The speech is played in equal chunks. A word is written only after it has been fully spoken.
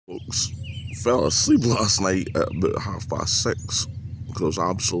Fell asleep last night at about 6:30 because I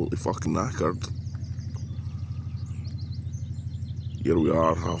was absolutely fucking knackered. Here we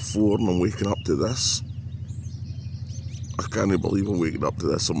are, 4:30, and I'm waking up to this. I can't believe I'm waking up to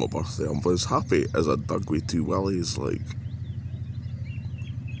this on my birthday. I'm as happy as a dog with 2 willies, like.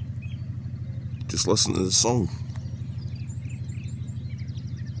 Just listen to the song.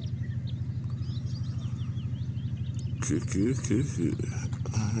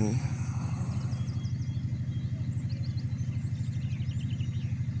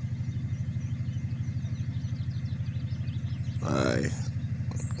 Aye,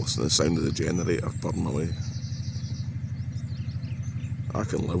 listen to the sound of the generator burning away. I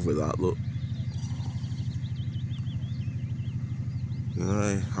can live with that though.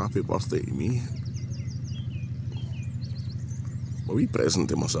 Aye, happy birthday to me. A wee present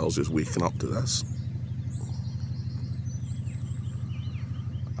to myself just waking up to this.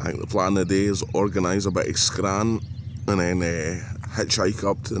 I think the plan of the day is organise a bit of scran and then hitchhike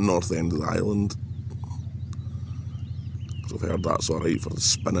up to the north end of the island. Because I've heard that's alright for the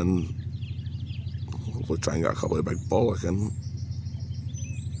spinning. Hopefully try and get a couple of big bollock in.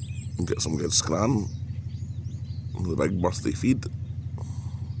 And get some good scran. The big birthday feed.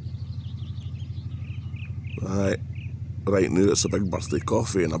 Right now it's a big birthday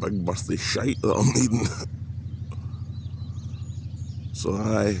coffee and a big birthday shite that I'm needing. So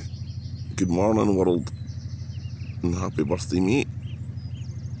good morning world, and happy birthday mate.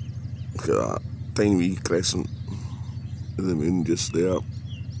 Look at that, tiny wee crescent of the moon just there.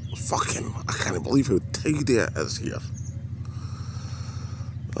 Fucking, I can't believe how tidy it is here.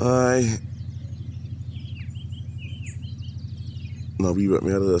 And a wee bit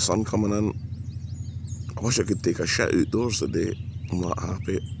more of the sun coming in. I wish I could take a shit outdoors today. I'm not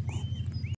happy.